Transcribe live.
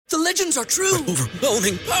The legends are true.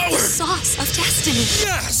 Overwhelming power! Sauce of destiny.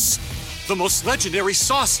 Yes! The most legendary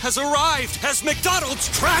sauce has arrived as McDonald's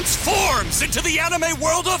transforms into the anime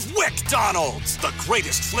world of WickDonald's. The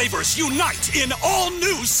greatest flavors unite in all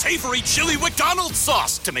new savory chili McDonald's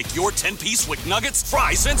sauce to make your 10-piece Wick Nuggets,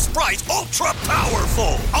 fries, and Sprite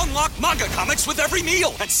ultra-powerful. Unlock manga comics with every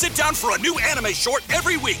meal and sit down for a new anime short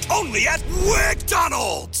every week only at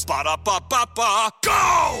WickDonald's. Ba-da-ba-ba-ba,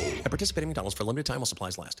 go! At participating McDonald's for a limited time while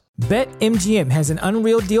supplies last. BetMGM has an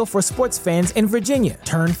unreal deal for sports fans in Virginia.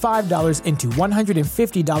 Turn $5 into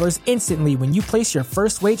 $150 instantly when you place your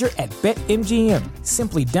first wager at BetMGM.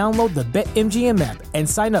 Simply download the BetMGM app and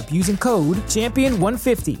sign up using code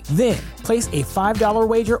Champion150. Then, place a $5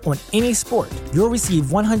 wager on any sport. You'll receive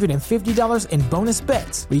 $150 in bonus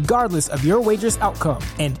bets, regardless of your wager's outcome.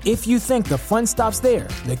 And if you think the fun stops there,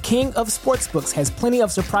 the King of Sportsbooks has plenty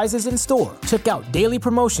of surprises in store. Check out daily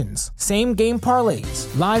promotions, same-game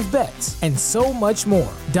parlays, live bets, and so much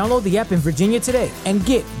more. Download the app in Virginia today and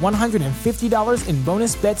get $150 in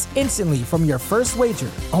bonus bets instantly from your first wager.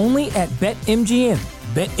 Only at BetMGM.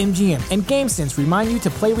 BetMGM and GameSense remind you to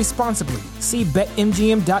play responsibly. See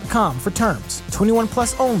BetMGM.com for terms. 21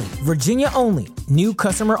 plus only. Virginia only. New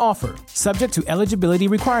customer offer. Subject to eligibility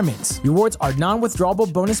requirements. Rewards are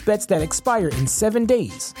non-withdrawable bonus bets that expire in 7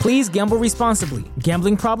 days. Please gamble responsibly.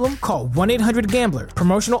 Gambling problem? Call 1-800-GAMBLER.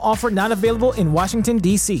 Promotional offer not available in Washington,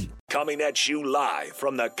 D.C. Coming at you live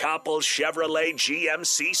from the Coppel Chevrolet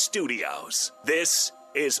GMC studios. This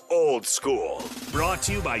is Old School, brought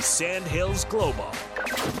to you by Sandhills Global.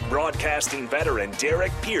 Broadcasting veteran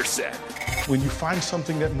Derek Pearson. When you find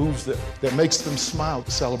something that moves them, that makes them smile,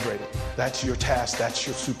 celebrate it. That's your task, that's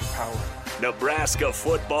your superpower. Nebraska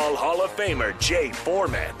Football Hall of Famer Jay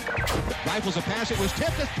Foreman. Rifles a pass, it was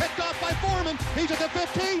tipped, it's picked off by Foreman. He's at the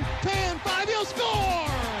 15, 10, 5, he'll score!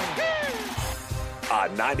 On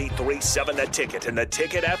 93.7 The Ticket and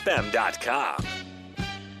theticketfm.com.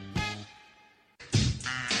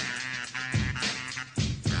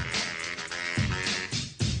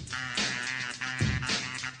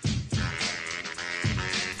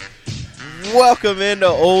 Welcome into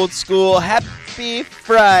Old School. Happy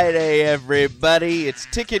Friday, everybody. It's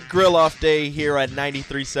Ticket Grill-Off Day here on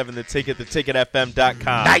 93.7 The Ticket,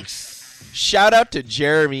 theticketfm.com. Nice. Shout out to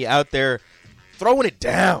Jeremy out there throwing it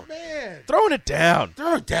down. Man. Throwing it down.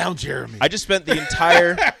 Throw it down, Jeremy. I just spent the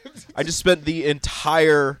entire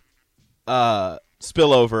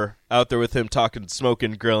spillover out there with him talking,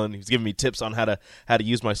 smoking, grilling. He was giving me tips on how to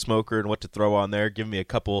use my smoker and what to throw on there, giving me a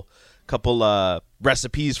couple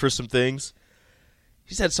recipes for some things.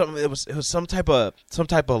 He said something. It was some type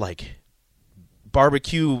of like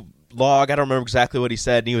barbecue log. I don't remember exactly what he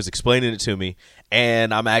said, and he was explaining it to me.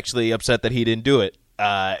 And I'm actually upset that he didn't do it.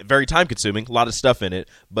 Very time consuming, a lot of stuff in it,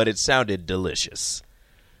 but it sounded delicious.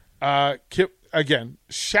 Again,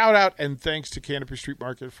 shout out and thanks to Canopy Street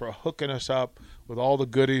Market for hooking us up with all the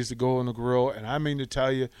goodies that go on the grill. And I mean to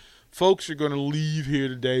tell you, folks are going to leave here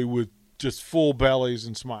today with just full bellies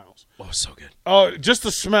and smiles. Oh, so good. Oh, just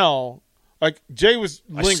the smell. Like Jay was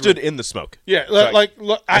lingering. I stood in the smoke. Yeah,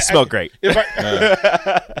 I smell great.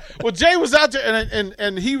 Well, Jay was out there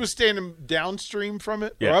and he was standing downstream from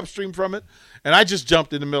it or upstream from it, and I just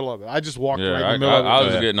jumped in the middle of it. I just walked right in the middle of it. I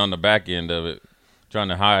was getting on the back end of it, trying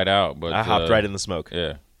to hide out, but I hopped right in the smoke.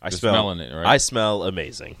 Yeah, smelling it. Right? I smell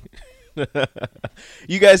amazing.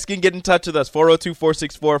 You guys can get in touch with us,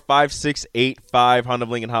 402-464-5685, Honda of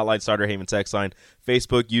Lincoln Hotline, Starter Haven text line,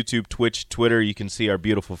 Facebook, YouTube, Twitch, Twitter. You can see our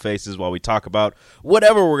beautiful faces while we talk about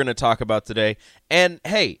whatever we're going to talk about today. And,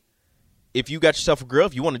 hey, if you got yourself a grill,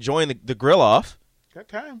 if you want to join the grill off, got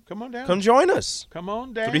time. Come on down. Come join us. Come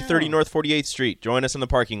on down. 330 North 48th Street. Join us in the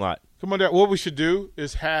parking lot. Come on down. What we should do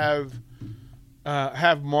is have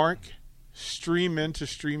Mark stream into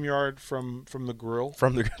StreamYard from the grill.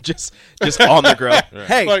 From the just on the grill. Yeah.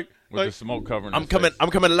 Hey, with the smoke covering. I'm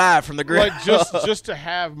coming live from the grill. Like just to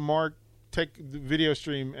have Mark take the video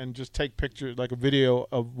stream and just take pictures, like a video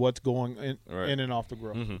of what's going in and off the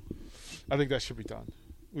grill. Mm-hmm. I think that should be done.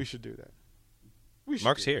 We should do that.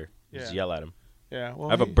 Mark's here. Just yell at him. Yeah, well,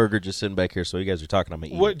 I have a burger just sitting back here, so you guys are talking. I'm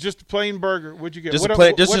gonna eat. What? Just a plain burger? What'd you get? Just what's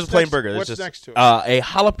a plain burger. What's just, next to it? A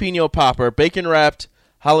jalapeno popper, bacon wrapped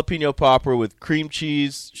jalapeno popper with cream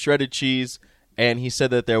cheese, shredded cheese, and he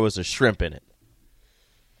said that there was a shrimp in it.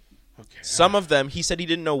 Okay. Some of them, he said he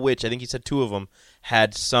didn't know which. I think he said two of them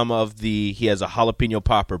had some of the. He has a jalapeno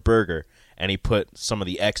popper burger, and he put some of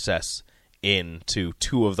the excess into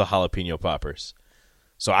two of the jalapeno poppers.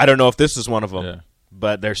 So I don't know if this is one of them,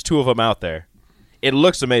 but there's two of them out there. It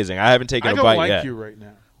looks amazing. I haven't taken a bite yet. I don't like you right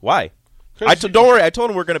now. Why? Don't worry. I told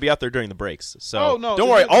him we're going to be out there during the breaks. So don't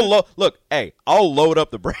worry. I'll load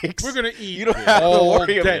up the breaks. We're going to eat you don't have to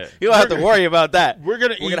worry about it. You don't have to worry about that. We're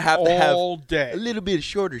going to have all day. A little bit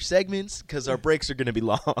shorter segments because our breaks are going to be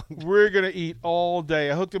long. We're going to eat all day.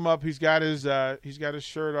 I hooked him up. He's got his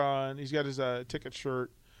shirt on. He's got his ticket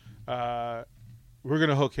shirt. We're going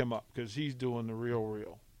to hook him up because he's doing the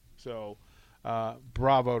real. So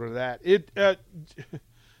bravo to that.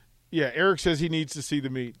 Yeah, Eric says he needs to see the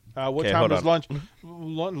meat. What time is lunch?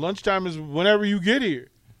 Lunchtime is whenever you get here.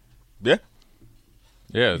 Yeah.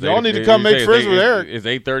 Yeah, y'all need to come make friends with Eric. It's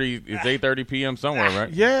 8:30. It's 8:30 p.m. somewhere, right?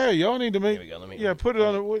 Yeah, y'all need to make. Here we go. Put it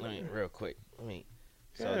on the. Real quick.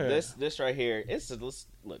 So this right here. It's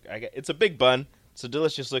a big bun. It's a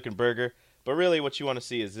delicious looking burger. But really, what you want to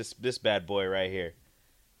see is this bad boy right here.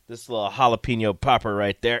 This little jalapeno popper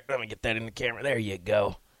right there. Let me get that in the camera. There you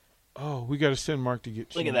go. Oh, we got to send Mark to get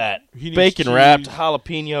cheese. Look at that. Bacon wrapped,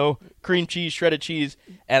 jalapeno, cream cheese, shredded cheese,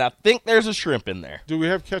 and I think there's a shrimp in there. Do we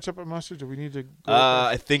have ketchup and mustard? Do we need to go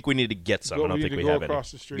I think we need to get some. I don't think we have any. The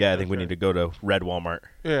street. Yeah, I think we need to go to Red Walmart.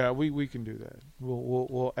 Yeah, we can do that.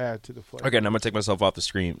 We'll add to the flavor. Okay, now I'm going to take myself off the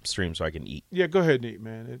stream so I can eat. Yeah, go ahead and eat,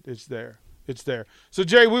 man. It's there. It's there. So,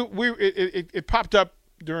 Jay, it popped up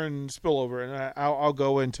during spillover, and I'll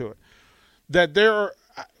go into it. That there are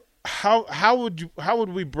how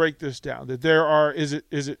would we break this down? That there are is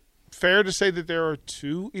it fair to say that there are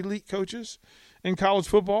two elite coaches in college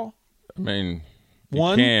football? I mean,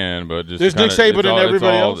 one can, but just there's Nick Saban and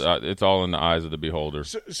everybody else. It's all in the eyes of the beholder.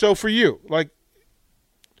 So for you, like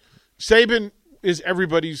Saban is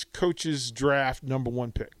everybody's coach's draft number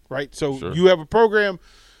one pick, right? So Sure. You have a program,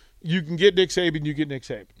 you can get Nick Saban, you get Nick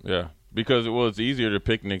Saban. Yeah, because it's easier to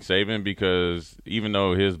pick Nick Saban because even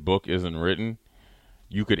though his book isn't written,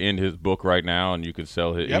 you could end his book right now and you could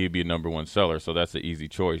sell it. He'd be a number one seller, so that's an easy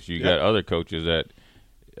choice. You got other coaches that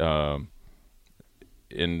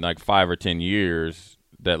in like 5 or 10 years,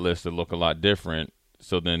 that list would look a lot different.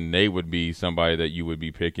 So then they would be somebody that you would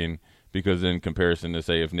be picking because in comparison to,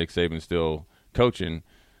 say, if Nick Saban's still coaching,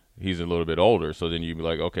 he's a little bit older. So then you'd be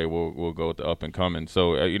like, okay, we'll go with the up and coming.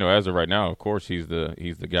 So as of right now, of course, he's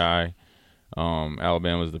the guy.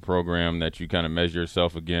 Alabama's the program that you kind of measure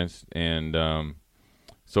yourself against, and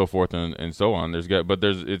so forth and so on. There's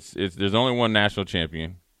only one national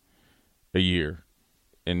champion a year,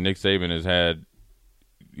 and Nick Saban has had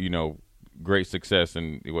great success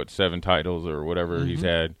in 7 titles or whatever he's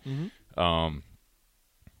had, and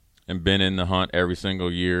been in the hunt every single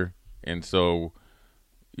year. And so,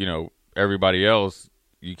 everybody else,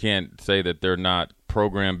 you can't say that they're not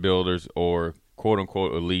program builders or quote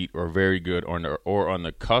unquote elite or very good or on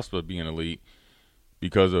the cusp of being elite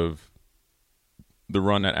because of the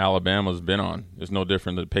run that Alabama's been on. It's no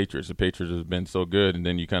different than the Patriots. The Patriots have been so good, and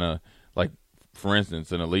then you kind of like, for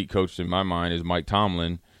instance, an elite coach in my mind is Mike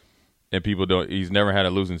Tomlin, and people don't. He's never had a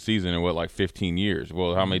losing season in 15 years.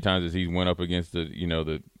 Well, how many times has he went up against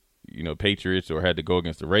the Patriots or had to go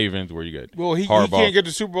against the Ravens where you got he can't get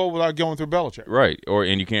the Super Bowl without going through Belichick, right?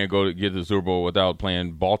 And you can't go to get the Super Bowl without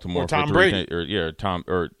playing Baltimore or Tom for Brady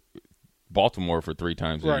or Baltimore for 3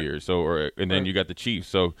 times a year. So then you got the Chiefs.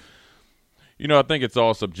 So. I think it's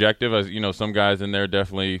all subjective. As some guys in there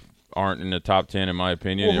definitely aren't in the top 10 in my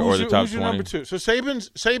opinion, or the top 20. Who's your number 2? So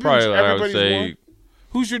Saban's probably, everybody's one.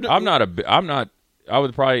 Who's your? I'm not. I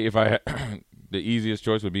would probably, if I had the easiest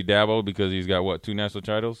choice would be Dabo because he's got 2 national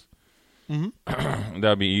titles. Mm-hmm.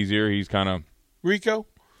 That'd be easier. He's kind of Rico.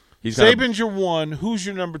 Saban's your 1. Who's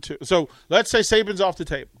your number 2? So let's say Saban's off the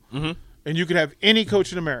table, and you could have any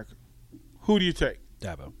coach in America. Who do you take?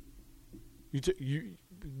 Dabo.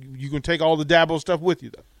 You can take all the Dabo stuff with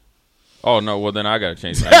you, though. Oh no! Well, then I got to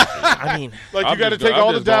change my answer. I mean, you got to take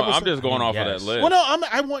all the Dabo stuff. I'm just going off of that list. Well, no,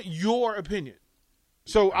 I want your opinion.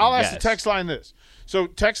 So I'll ask the text line this. So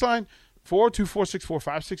text line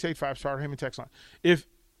 424645685. Starter Heyman text line.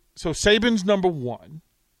 So Saban's number 1.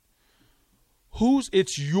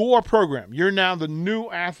 It's your program. You're now the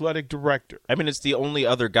new athletic director. I mean, it's the only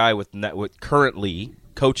other guy with currently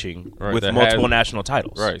coaching with that multiple national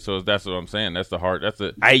titles. Right. So that's what I'm saying. That's the hard. That's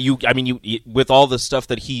it. With all the stuff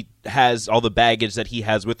that he has, all the baggage that he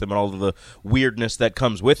has with him, and all of the weirdness that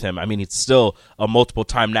comes with him. I mean, it's still a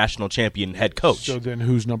multiple-time national champion head coach. So then,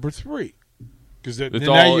 who's number 3? Because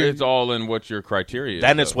it's all in what your criteria is.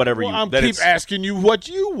 Then it's whatever I keep asking you what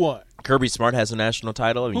you want. Kirby Smart has a national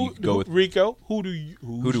title. I mean, you can go with Rico. Who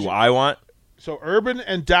do I want? So Urban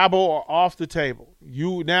and Dabo are off the table.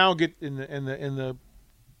 You now get in the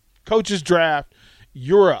coaches draft.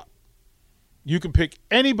 You're up. You can pick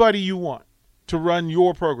anybody you want to run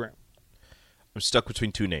your program. I'm stuck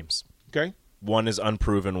between 2 names. Okay. One is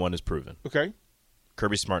unproven. One is proven. Okay.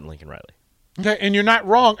 Kirby Smart and Lincoln Riley. Okay, and you're not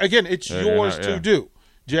wrong. Again, it's yours to do.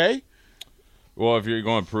 Jay? Well, if you're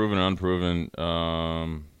going proven and unproven,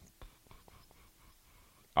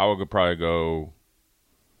 I would probably go.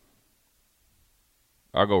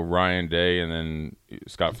 I'll go Ryan Day and then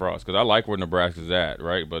Scott Frost because I like where Nebraska's at,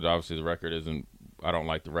 right? But obviously the record isn't. I don't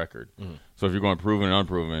like the record. Mm-hmm. So if you're going proven and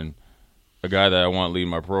unproven, a guy that I want to lead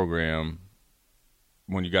my program,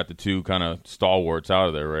 when you got the two kind of stalwarts out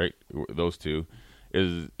of there, right? Those two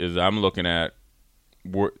is I'm looking at.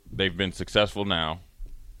 They've been successful now.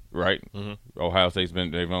 Right, Ohio State's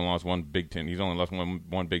they've only lost one Big Ten. He's only lost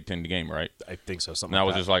one Big Ten game, right? I think so. Something. And that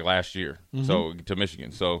was just like last year. So to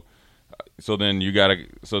Michigan. So then you got to.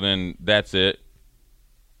 So then that's it.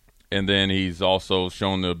 And then he's also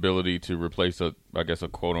shown the ability to replace a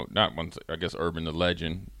quote not one Urban the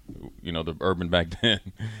legend. The Urban back then.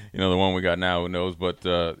 The one we got now. Who knows? But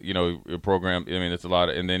a program. I mean, it's a lot.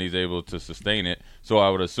 And then he's able to sustain it. So I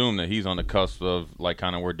would assume that he's on the cusp of like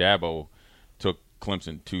kind of where Dabo took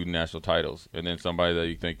Clemson 2 national titles, and then somebody that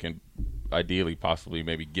you think can ideally possibly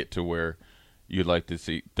maybe get to where you'd like to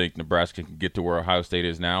think Nebraska can get to where Ohio State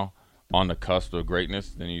is now on the cusp of greatness,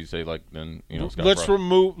 then you say Scott let's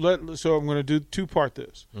remove so I'm going to do two-part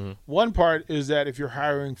this. One part is that if you're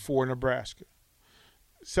hiring for Nebraska.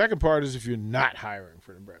 Second part is if you're not hiring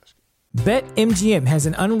for Nebraska. BetMGM has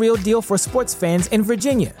an unreal deal for sports fans in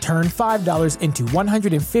Virginia. Turn $5 into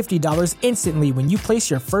 $150 instantly when you place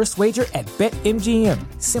your first wager at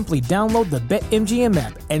BetMGM. Simply download the BetMGM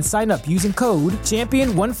app and sign up using code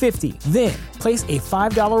Champion150. Then, place a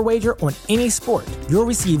 $5 wager on any sport. You'll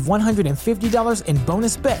receive $150 in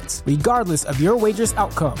bonus bets, regardless of your wager's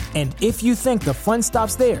outcome. And if you think the fun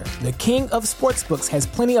stops there, the king of sportsbooks has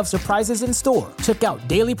plenty of surprises in store. Check out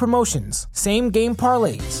daily promotions, same-game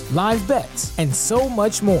parlays, live bets, and so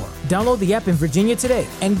much more. Download the app in Virginia today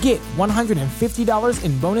and get $150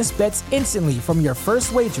 in bonus bets instantly from your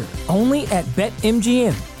first wager. Only at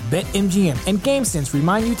BetMGM. BetMGM and GameSense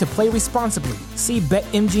remind you to play responsibly. See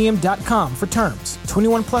BetMGM.com for terms.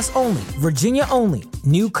 21 plus only. Virginia only.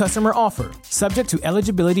 New customer offer. Subject to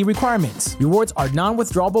eligibility requirements. Rewards are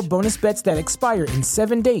non-withdrawable bonus bets that expire in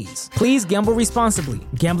 7 days. Please gamble responsibly.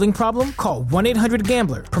 Gambling problem? Call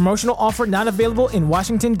 1-800-GAMBLER. Promotional offer not available in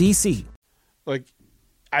Washington, D.C.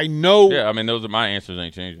 I know. Yeah, I mean, those are my answers.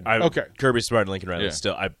 Ain't changing. Okay. Kirby Smart and Lincoln Riley. Yeah.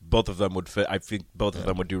 Still, both of them would fit. I think both of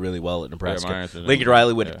them would do really well at Nebraska. my answers Lincoln ain't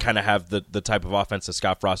Riley would changing. kind of have the type of offense that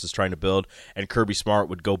Scott Frost is trying to build, and Kirby Smart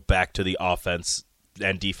would go back to the offense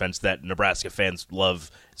and defense that Nebraska fans love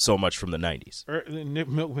so much from the 90s. Nick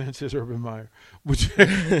Milkman says Urban Meyer. Which,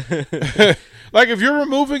 like, if you're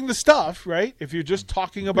removing the stuff, right? If you're just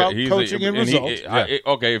talking about coaching and results.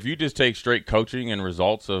 Okay, if you just take straight coaching and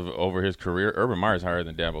results over his career, Urban Meyer's higher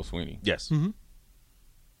than Dabo Swinney. Yes.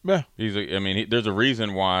 Yeah. There's a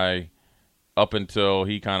reason why up until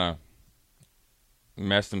he kind of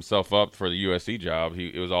messed himself up for the USC job,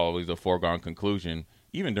 it was always a foregone conclusion.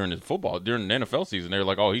 Even during the NFL season, they were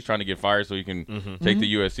like, "Oh, he's trying to get fired so he can take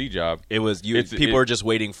the USC job." It was people are just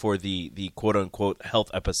waiting for the quote unquote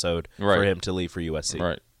health episode for him to leave for USC.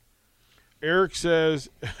 Right. Eric says,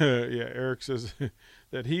 Eric says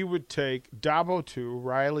that he would take Dabo 2,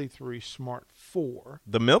 Riley 3, Smart 4.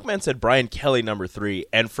 The Milkman said Brian Kelly number 3,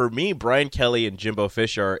 and for me, Brian Kelly and Jimbo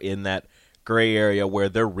Fisher are in that gray area where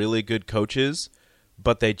they're really good coaches,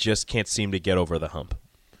 but they just can't seem to get over the hump.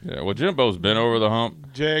 Yeah, well, Jimbo's been over the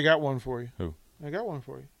hump. Jay, I got one for you. Who? I got one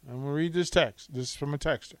for you. I'm going to read this text. This is from a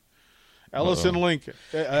texter. Ellison Lincoln.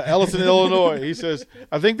 Ellison, Illinois. He says,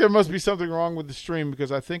 I think there must be something wrong with the stream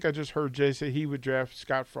because I think I just heard Jay say he would draft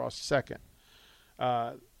Scott Frost second.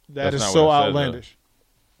 That is so outlandish.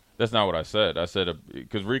 That's not what I said. I said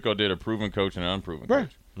because Rico did a proven coach and an unproven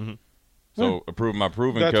coach. Mm-hmm. So my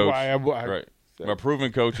proven That's coach. Why right. My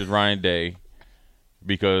proven coach is Ryan Day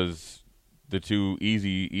because the two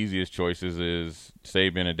easiest choices is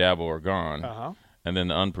Saban and Dabo are gone, and then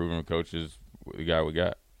the unproven coach is the guy we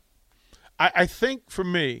got. I think for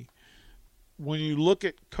me, when you look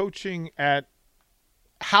at coaching at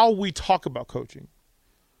how we talk about coaching,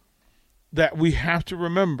 that we have to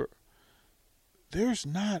remember there's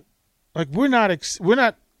not like we're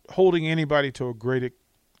not holding anybody to a great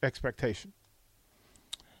expectation.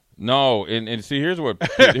 No, and see, here's what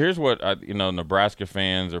Nebraska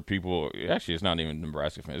fans or people. Actually, it's not even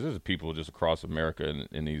Nebraska fans. This is people just across America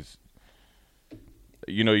in these.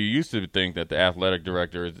 You used to think that the athletic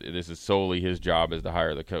director this is solely his job is to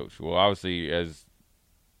hire the coach. Well, obviously, as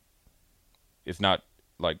it's not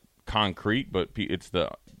like concrete, but it's the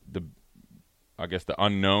I guess the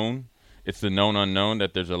unknown. It's the known unknown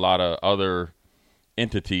that there's a lot of other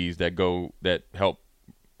entities that help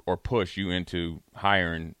or push you into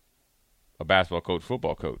hiring a basketball coach,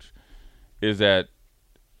 football coach, is that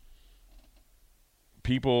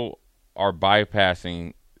people are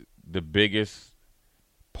bypassing the biggest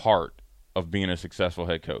part of being a successful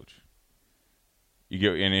head coach.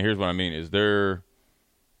 And here's what I mean is they're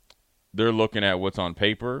looking at what's on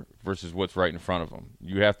paper versus what's right in front of them.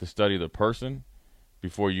 You have to study the person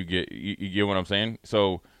before you get what I'm saying?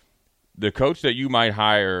 So the coach that you might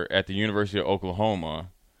hire at the University of Oklahoma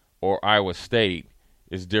or Iowa State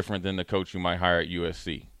is different than the coach you might hire at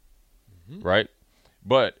USC, right?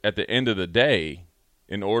 But at the end of the day,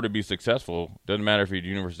 in order to be successful, doesn't matter if you're at the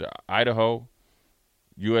University of Idaho,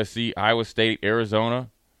 USC, Iowa State, Arizona,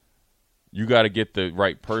 you got to get the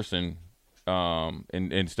right person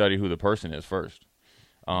and study who the person is first.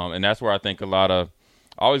 And that's where I think I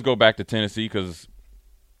always go back to Tennessee because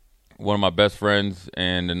one of my best friends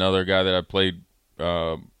and another guy that I played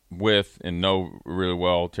with and know really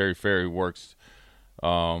well, Terry Ferry, works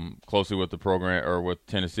closely with the program or with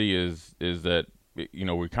Tennessee is that,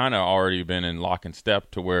 we kind of already been in lock and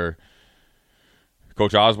step to where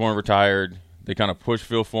Coach Osborne retired. They kind of pushed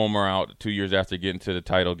Phil Fulmer out 2 years after getting to the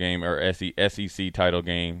title game or SEC title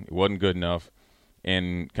game. It wasn't good enough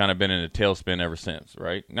and kind of been in a tailspin ever since,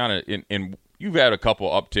 right? And you've had a couple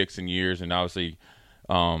upticks in years, and obviously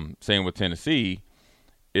same with Tennessee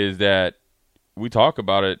is that we talk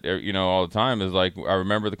about it, all the time. Is like I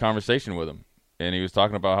remember the conversation with him. And he was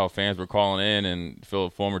talking about how fans were calling in, and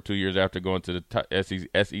Philip Fulmer 2 years after going to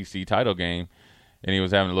the SEC title game, and he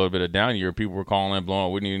was having a little bit of down year. People were calling in, blowing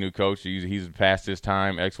up, we need a new coach. He's past his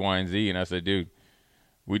time, X, Y, and Z. And I said, dude,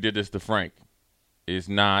 we did this to Frank. It's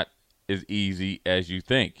not as easy as you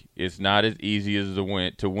think. It's not as easy as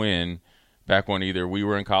to win back when either we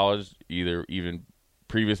were in college, either even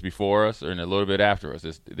previous before us, or in a little bit after us.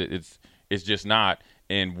 It's just not.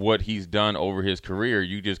 And what he's done over his career,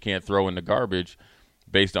 you just can't throw in the garbage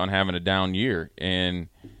based on having a down year. And,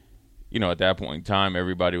 at that point in time,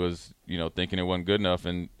 everybody was, thinking it wasn't good enough.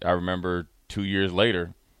 And I remember 2 years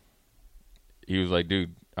later, he was like,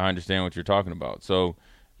 dude, I understand what you're talking about. So,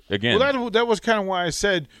 again. Well, that was kind of why I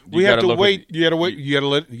said we have to wait. You got to wait. You got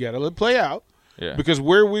to let it play out. Yeah. Because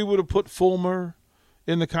where we would have put Fulmer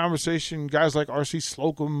in the conversation, guys like R.C.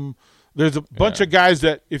 Slocum, there's a bunch of guys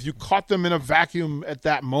that if you caught them in a vacuum at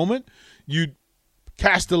that moment, you'd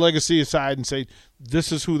cast the legacy aside and say,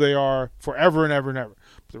 this is who they are forever and ever and ever.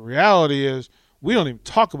 But the reality is we don't even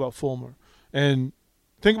talk about Fulmer. And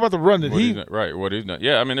think about the run that what he's done.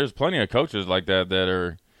 Yeah, I mean, there's plenty of coaches like that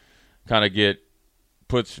are kind of get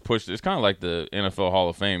pushed. It's kind of like the NFL Hall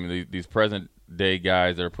of Fame. These present-day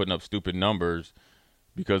guys that are putting up stupid numbers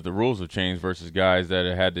because the rules have changed versus guys that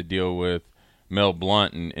have had to deal with Mel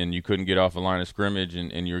Blount, and you couldn't get off a line of scrimmage,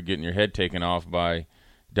 and you were getting your head taken off by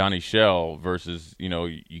Donnie Shell versus,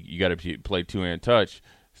 you got to play two-hand touch.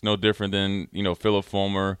 It's no different than, Philip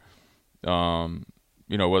Fulmer,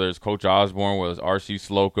 whether it's Coach Osborne, whether it's R.C.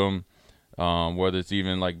 Slocum, whether it's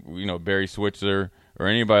even like, Barry Switzer or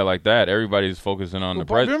anybody like that. Everybody's focusing on the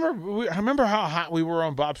present. Remember how hot we were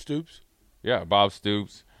on Bob Stoops? Yeah, Bob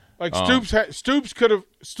Stoops. Like Stoops could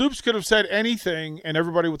have said anything, and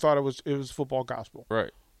everybody would thought it was football gospel.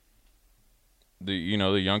 Right. The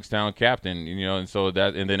Youngstown captain,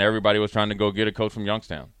 and then everybody was trying to go get a coach from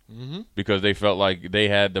Youngstown because they felt like they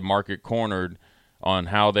had the market cornered on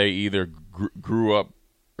how they either grew up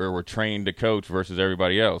or were trained to coach versus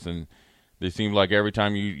everybody else. And it seemed like every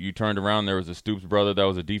time you turned around, there was a Stoops brother that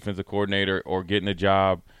was a defensive coordinator or getting a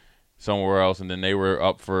job somewhere else, and then they were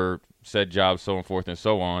up for said jobs, so forth and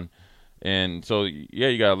so on. And so, yeah,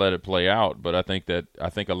 you got to let it play out. But I think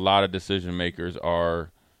a lot of decision makers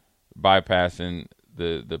are bypassing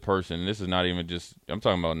the person. And this is not even just – I'm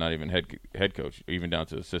talking about not even head coach, even down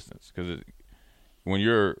to assistants. Because when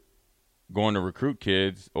you're going to recruit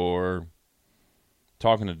kids or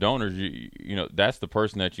talking to donors, that's the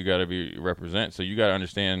person that you got to represent. So you got to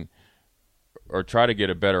understand or try to get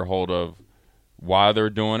a better hold of why they're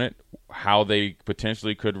doing it, how they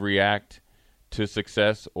potentially could react to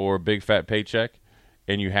success or a big fat paycheck,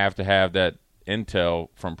 and you have to have that intel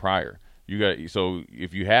from prior. So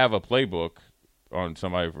if you have a playbook on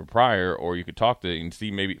somebody from prior, or you could talk to and see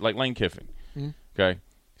maybe like Lane Kiffin, okay,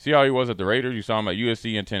 see how he was at the Raiders. You saw him at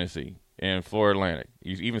USC and Tennessee and Florida Atlantic.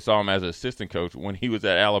 You even saw him as an assistant coach when he was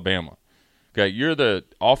at Alabama. Okay, you're the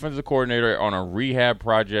offensive coordinator on a rehab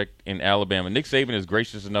project in Alabama. Nick Saban is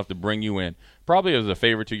gracious enough to bring you in, probably as a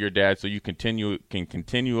favor to your dad, so you can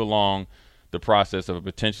continue along the process of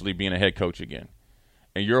potentially being a head coach again.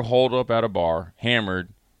 And you're holed up at a bar, hammered,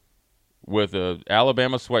 with a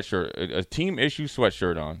Alabama sweatshirt, a team issue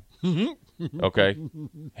sweatshirt on. Okay,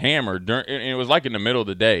 hammered, and it was like in the middle of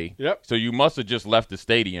the day. Yep. So you must have just left the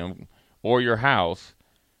stadium or your house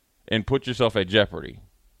and put yourself at jeopardy.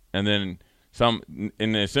 And then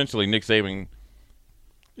essentially Nick Saban,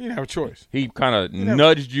 you didn't have a choice. He kind of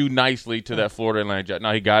nudged you nicely to that Florida Atlantic job.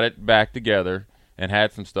 Now he got it back together and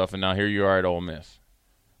had some stuff, and now here you are at Ole Miss,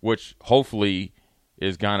 which hopefully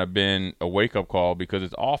is kind of been a wake-up call because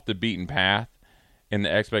it's off the beaten path, and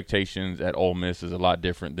the expectations at Ole Miss is a lot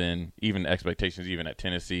different than even expectations even at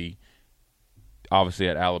Tennessee, obviously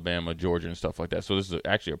at Alabama, Georgia, and stuff like that. So this is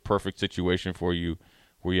actually a perfect situation for you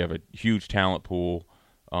where you have a huge talent pool,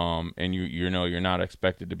 and you're not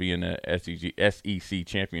expected to be in the SEC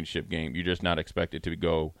championship game. You're just not expected to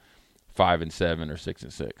go 5-7 or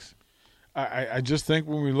 6-6. I just think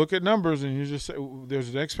when we look at numbers and you just say there's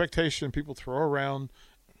an expectation, people throw around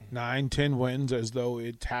 9-10 wins as though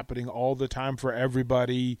it's happening all the time for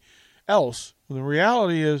everybody else. Well, the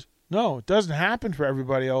reality is, no, it doesn't happen for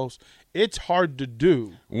everybody else. It's hard to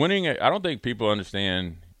do. Winning, I don't think people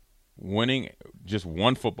understand winning just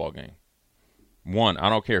one football game. One, I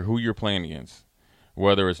don't care who you're playing against,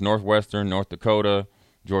 whether it's Northwestern, North Dakota,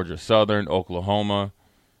 Georgia Southern, Oklahoma,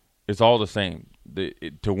 it's all the same.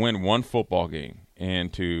 To win one football game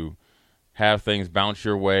and to have things bounce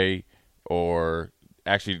your way or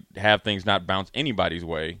actually have things not bounce anybody's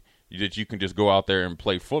way, that you can just go out there and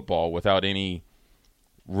play football without any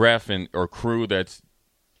ref or crew that's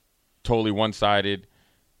totally one-sided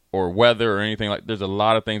or weather or anything like. There's a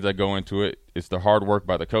lot of things that go into it. It's the hard work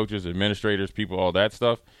by the coaches, administrators, people, all that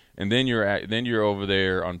stuff. And then you're over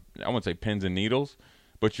there on, I wouldn't say pins and needles,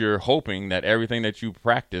 but you're hoping that everything that you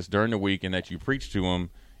practice during the week and that you preach to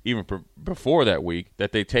them even before that week,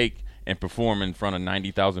 that they take and perform in front of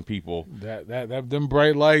 90,000 people. Them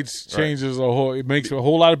bright lights changes a whole. It makes a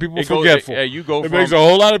whole lot of people forgetful. It makes a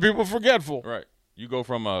whole lot of people forgetful. Right. You go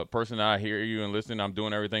from a person I hear you and listen, I'm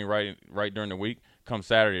doing everything right during the week. Come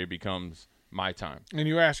Saturday, it becomes my time. And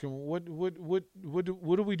you ask them, what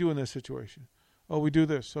do we do in this situation? Oh, we do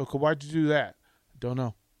this. Okay, why'd you do that? Don't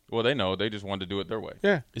know. Well, they know. They just wanted to do it their way.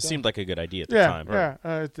 Yeah. It seemed like a good idea at the time. Right?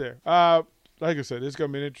 Yeah, it's there. Like I said, it's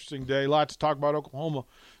going to be an interesting day. Lots to talk about. Oklahoma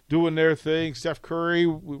doing their thing. Steph Curry,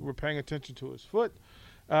 we're paying attention to his foot.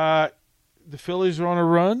 The Phillies are on a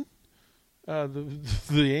run.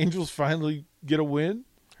 The Angels finally get a win.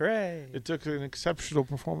 Hooray. It took an exceptional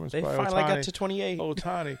performance by Ohtani. They finally got to 28.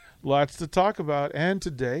 Ohtani. Lots to talk about. And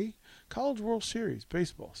today, College World Series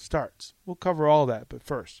baseball starts. We'll cover all that. But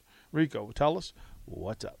first, Rico will tell us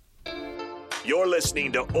what's up. You're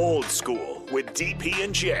listening to Old School with DP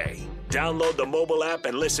and J. Download the mobile app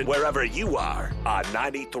and listen wherever you are on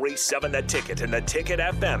 93.7 The Ticket and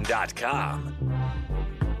theticketfm.com.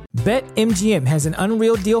 BetMGM has an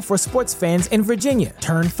unreal deal for sports fans in Virginia.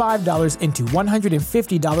 Turn $5 into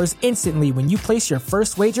 $150 instantly when you place your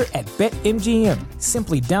first wager at BetMGM.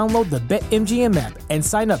 Simply download the BetMGM app and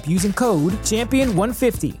sign up using code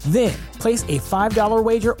Champion150. Then, place a $5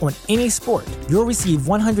 wager on any sport. You'll receive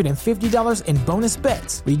 $150 in bonus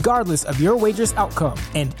bets, regardless of your wager's outcome.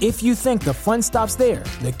 And if you think the fun stops there,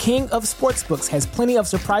 the king of sportsbooks has plenty of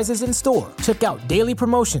surprises in store. Check out daily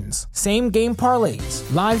promotions, same-game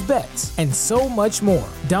parlays, live bets, and so much more.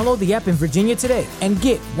 Download the app in Virginia today and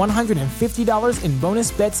get $150 in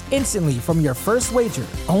bonus bets instantly from your first wager.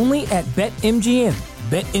 Only at BetMGM.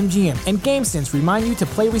 BetMGM and GameSense remind you to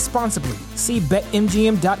play responsibly. See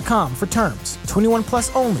BetMGM.com for terms. 21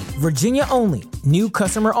 plus only. Virginia only. New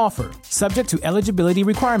customer offer. Subject to eligibility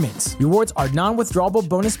requirements. Rewards are non-withdrawable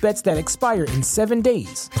bonus bets that expire in 7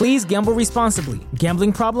 days. Please gamble responsibly.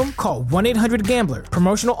 Gambling problem? Call 1-800-GAMBLER.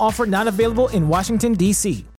 Promotional offer not available in Washington, D.C.